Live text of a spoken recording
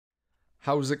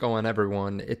How's it going,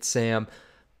 everyone? It's Sam.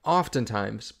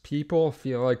 Oftentimes, people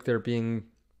feel like they're being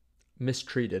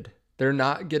mistreated. They're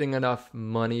not getting enough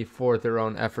money for their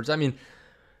own efforts. I mean,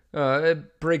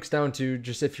 it breaks down to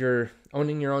just if you're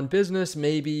owning your own business,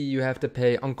 maybe you have to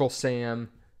pay Uncle Sam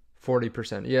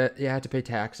 40%. You have to pay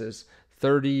taxes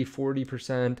 30,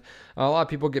 40%. A lot of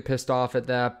people get pissed off at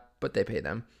that, but they pay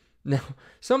them. Now,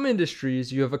 some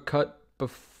industries, you have a cut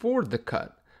before the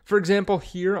cut. For example,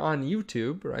 here on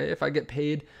YouTube, right? If I get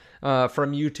paid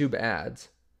from YouTube ads,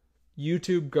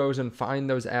 YouTube goes and find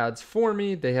those ads for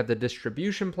me. They have the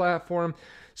distribution platform.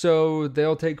 So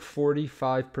they'll take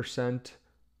 45%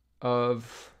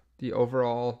 of the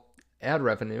overall ad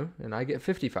revenue and I get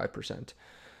 55%.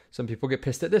 Some people get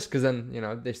pissed at this because then,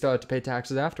 they still have to pay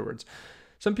taxes afterwards.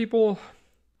 Some people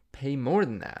pay more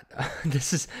than that.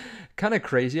 This is kind of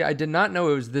crazy. I did not know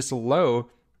it was this low,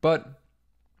 but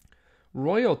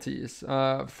royalties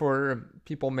for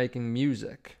people making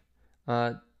music,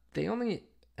 they only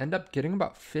end up getting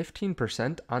about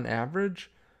 15% on average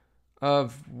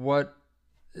of what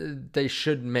they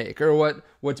should make, or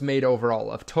what's made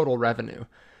overall of total revenue.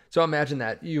 So imagine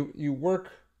that you work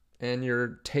and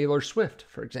you're Taylor Swift,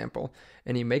 for example,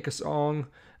 and you make a song,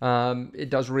 it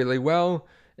does really well,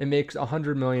 it makes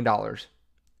 $100 million.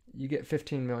 You get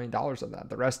 $15 million of that.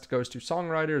 The rest goes to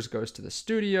songwriters, goes to the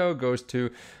studio, goes to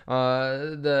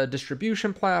the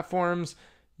distribution platforms.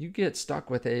 You get stuck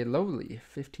with a lowly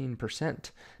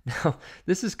 15%. Now,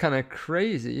 this is kind of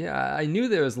crazy. I knew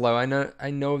that it was low. I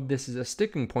know this is a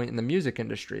sticking point in the music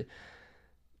industry.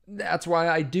 That's why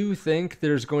I do think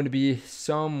there's going to be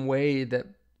some way that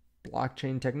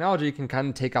blockchain technology can kind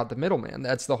of take out the middleman.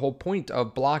 That's the whole point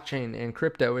of blockchain and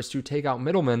crypto, is to take out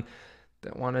middlemen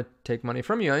that want to take money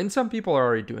from you. And some people are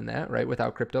already doing that, right?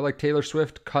 Without crypto, like Taylor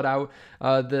Swift cut out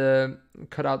the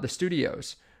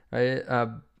studios, right?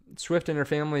 Swift and her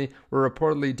family were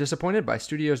reportedly disappointed by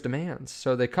studios' demands,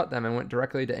 so they cut them and went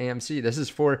directly to AMC. This is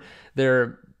for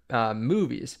their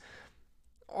movies.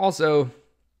 Also,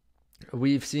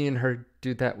 we've seen her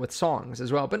do that with songs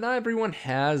as well, but not everyone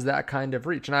has that kind of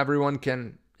reach. Not everyone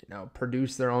can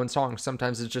produce their own songs.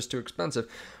 Sometimes it's just too expensive,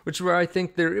 which is where I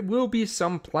think there will be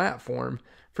some platform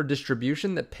for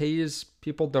distribution that pays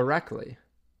people directly.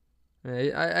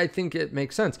 Right? I think it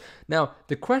makes sense. Now,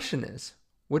 the question is,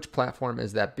 which platform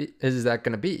is that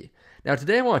going to be? Now,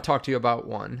 today I want to talk to you about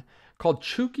one called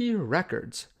Chuki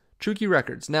Records. Chuki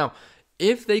Records. Now,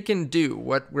 if they can do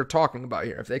what we're talking about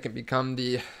here, if they can become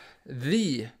the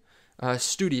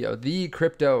studio, the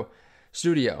crypto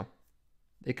studio,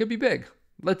 it could be big.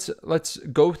 Let's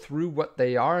go through what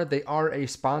they are. They are a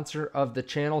sponsor of the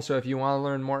channel, so if you want to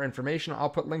learn more information,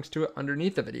 I'll put links to it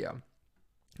underneath the video.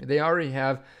 They already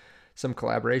have some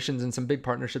collaborations and some big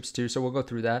partnerships too, so we'll go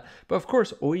through that. But of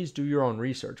course, always do your own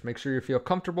research. Make sure you feel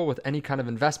comfortable with any kind of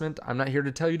investment. I'm not here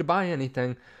to tell you to buy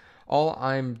anything. All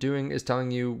I'm doing is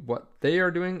telling you what they are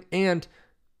doing, and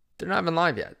they're not even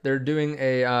live yet. They're doing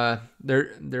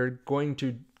they're going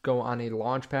to go on a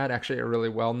launch pad, actually a really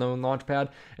well-known launch pad,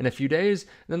 in a few days.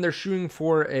 And then they're shooting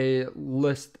for a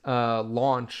list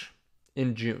launch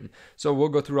in June. So we'll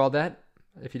go through all that.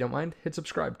 If you don't mind, hit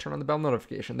subscribe, turn on the bell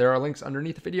notification. There are links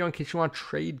underneath the video in case you want to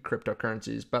trade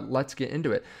cryptocurrencies, but let's get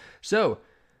into it. So,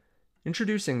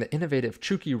 introducing the innovative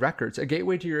Chuki Records, a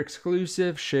gateway to your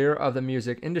exclusive share of the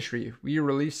music industry. We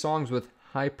release songs with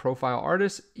high-profile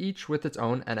artists, each with its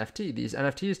own NFT. These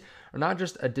NFTs are not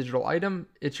just a digital item,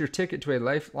 it's your ticket to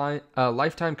a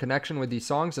lifetime connection with these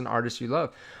songs and artists you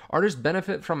love. Artists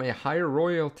benefit from a higher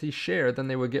royalty share than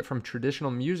they would get from traditional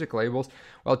music labels,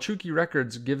 while Chuki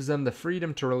Records gives them the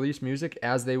freedom to release music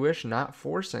as they wish, not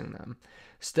forcing them.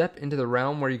 Step into the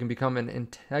realm where you can become an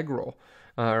integral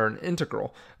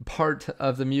part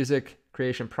of the music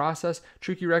creation process.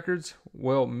 Chuki Records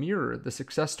will mirror the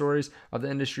success stories of the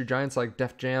industry giants like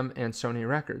Def Jam and Sony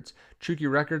Records.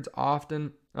 Chuki Records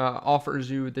often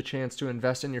offers you the chance to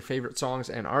invest in your favorite songs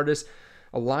and artists,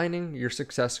 aligning your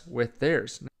success with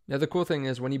theirs. Now, the cool thing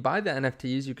is when you buy the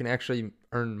NFTs, you can actually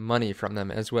earn money from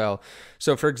them as well.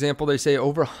 So, for example, they say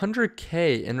over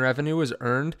 100K in revenue was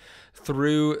earned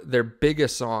through their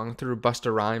biggest song, through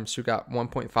Busta Rhymes, who got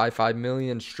 1.55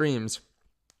 million streams.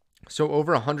 So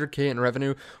over 100K in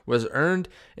revenue was earned,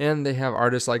 and they have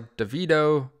artists like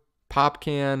Davido,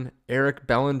 Popcan, Eric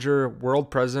Bellinger,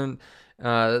 World President.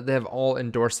 They have all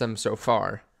endorsed them so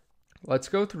far. Let's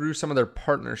go through some of their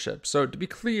partnerships. So to be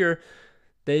clear,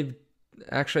 they've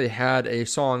actually had a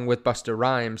song with Busta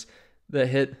Rhymes that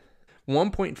hit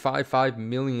 1.55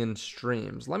 million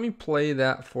streams. Let me play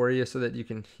that for you so that you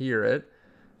can hear it.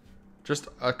 Just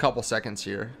a couple seconds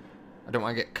here. I don't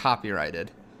want to get copyrighted.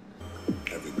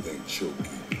 Everything choky.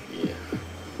 Yeah.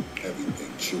 Everything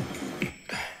Chuki.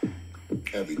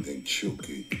 Everything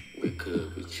Chuki. We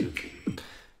could be Chuki.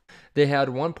 They had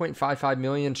 1.55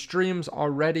 million streams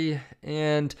already,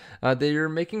 and they're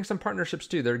making some partnerships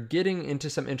too. They're getting into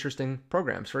some interesting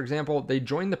programs. For example, they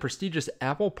joined the prestigious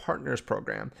Apple Partners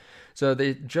Program. So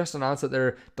they just announced that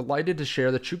they're delighted to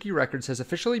share that Chuki Records has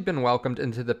officially been welcomed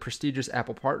into the prestigious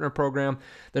Apple Partner Program.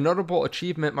 The notable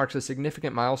achievement marks a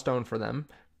significant milestone for them,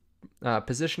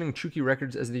 positioning Chuki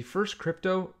Records as the first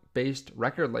crypto-based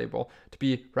record label to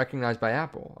be recognized by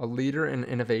Apple, a leader in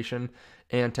innovation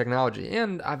and technology,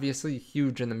 and obviously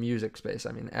huge in the music space.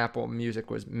 I mean, Apple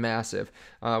Music was massive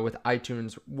with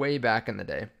iTunes way back in the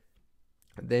day.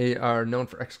 They are known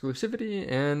for exclusivity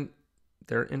and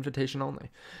they're invitation only.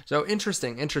 So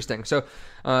interesting. So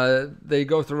they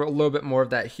go through a little bit more of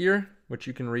that here, which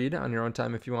you can read on your own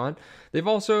time if you want. They've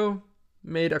also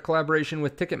made a collaboration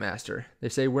with Ticketmaster. They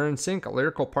say we're in sync, a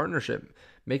lyrical partnership,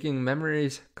 making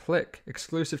memories click,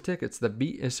 exclusive tickets. The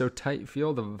beat is so tight,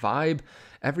 feel the vibe.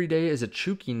 Every day is a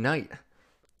Chuki night.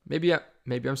 Maybe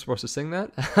I'm supposed to sing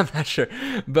that. I'm not sure,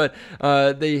 but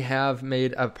they have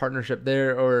made a partnership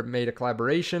there or made a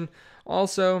collaboration.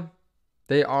 Also,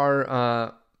 they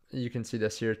are. You can see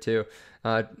this here too.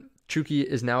 Chuki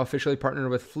is now officially partnered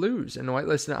with Flues and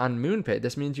whitelisted on MoonPay.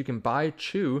 This means you can buy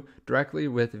Chew directly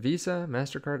with Visa,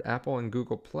 MasterCard, Apple, and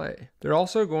Google Play. They're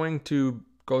also going to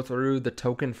go through the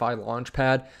TokenFi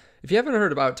Launchpad. If you haven't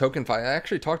heard about TokenFi, I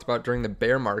actually talked about it during the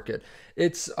bear market.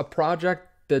 It's a project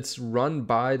that's run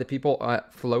by the people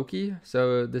at Floki.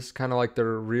 So this is kind of like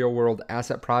their real world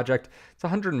asset project. It's a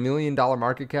 $100 million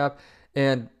market cap.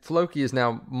 And Floki is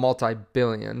now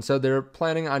multi-billion. So they're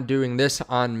planning on doing this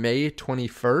on May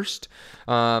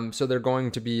 21st. So they're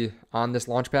going to be on this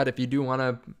launchpad if you do want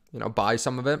to, buy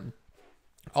some of it.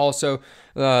 Also,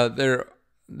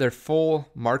 their full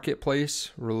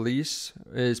marketplace release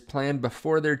is planned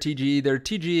before their TGE. Their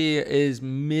TGE is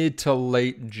mid to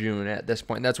late June at this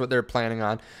point. That's what they're planning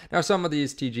on. Now, some of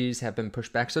these TGs have been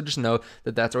pushed back, so just know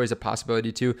that that's always a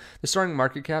possibility too. The starting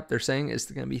market cap, they're saying,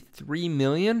 is going to be 3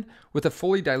 million with a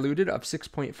fully diluted of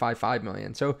 6.55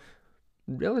 million. So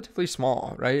relatively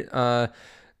small, right? The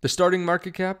starting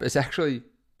market cap is actually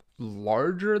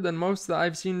larger than most that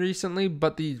I've seen recently,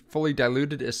 but the fully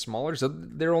diluted is smaller, so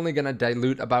they're only going to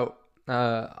dilute about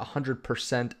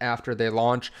 100% after they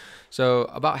launch, so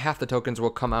about half the tokens will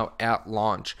come out at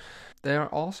launch. They are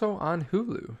also on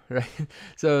Hulu, right?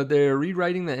 So they're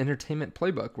rewriting the entertainment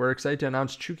playbook. We're excited to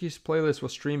announce Chuki's playlist will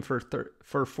stream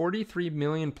for 43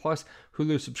 million plus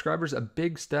Hulu subscribers, a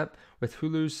big step with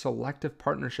Hulu's selective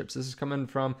partnerships. This is coming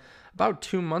from about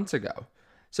 2 months ago.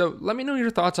 So let me know your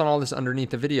thoughts on all this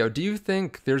underneath the video. Do you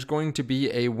think there's going to be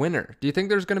a winner? Do you think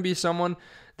there's going to be someone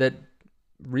that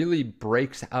really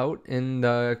breaks out in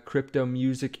the crypto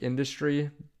music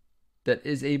industry that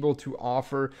is able to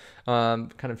offer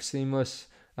kind of seamless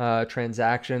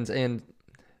transactions and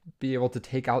be able to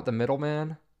take out the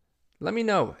middleman? Let me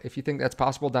know if you think that's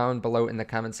possible down below in the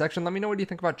comment section. Let me know what you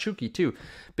think about Chuki too.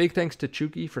 Big thanks to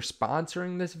Chuki for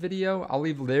sponsoring this video. I'll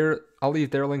leave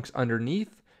their links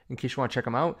underneath in case you want to check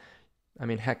them out. I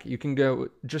mean, heck, you can go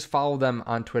just follow them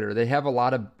on Twitter. They have a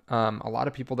lot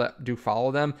of people that do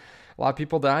follow them. A lot of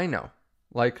people that I know,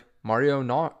 like Mario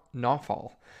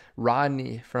Nawfal,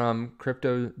 Rodney from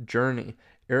Crypto Journey,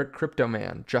 Eric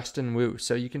Cryptoman, Justin Wu.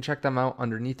 So you can check them out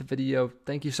underneath the video.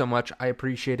 Thank you so much. I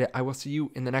appreciate it. I will see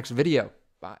you in the next video.